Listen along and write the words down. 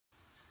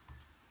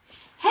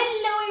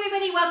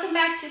welcome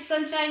back to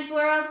Sunshine's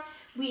World.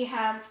 We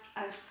have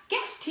a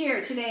guest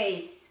here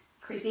today.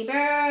 Crazy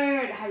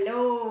Bird,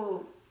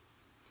 hello.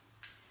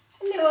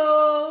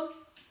 Hello,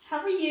 how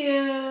are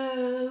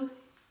you?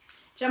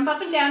 Jump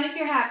up and down if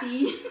you're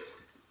happy.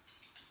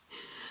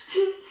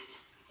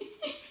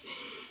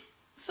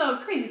 So,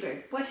 Crazy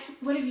Bird, what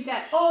have you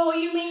done? Oh,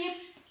 you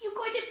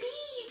got a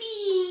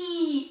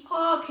baby.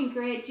 Oh,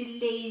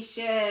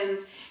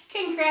 congratulations.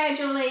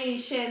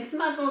 Congratulations,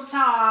 muzzle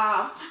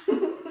top.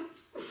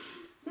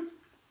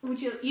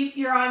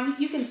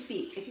 You can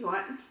speak if you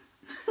want.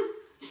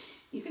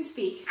 You can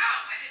speak.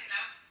 Oh,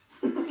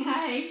 I didn't know.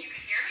 Hi. You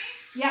can hear me?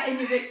 Yeah, and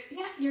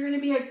you're gonna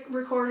be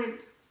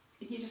recorded.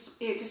 It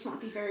just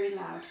won't be very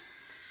loud.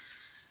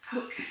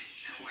 Okay,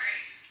 no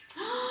worries.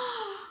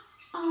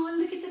 Oh,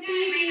 look at the Make a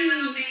baby.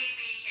 little baby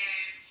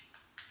here.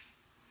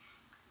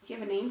 Do you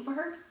have a name for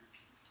her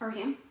or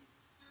him?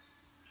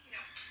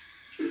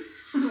 Nope.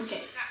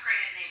 Okay. Not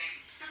great at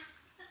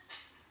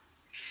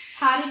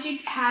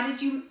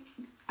naming.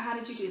 How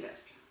did you do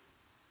this?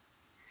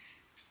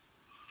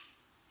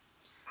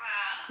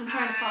 Well, I'm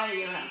trying to follow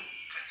you around.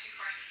 Put 2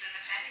 horses in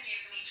the pen and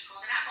gave them each a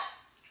golden apple.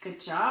 Good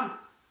job.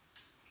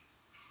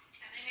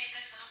 And they made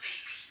this little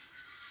baby.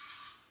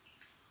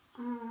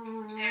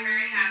 They're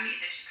very happy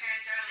that your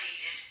parents are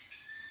elated.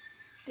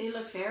 They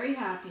look very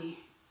happy.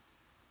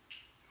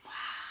 Wow.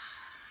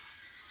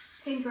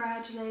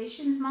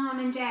 Congratulations, Mom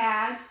and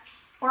Dad.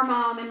 Or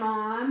Mom and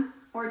Mom.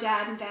 Or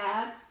Dad and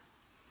Dad.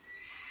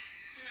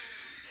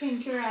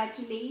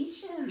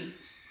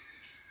 Congratulations.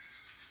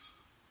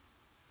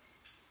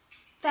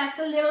 That's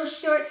a little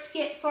short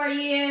skit for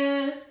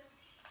you.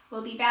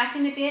 We'll be back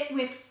in a bit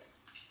with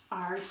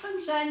our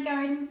sunshine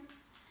garden.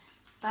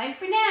 Bye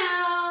for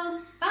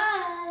now.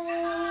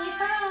 Bye.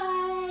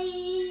 Bye.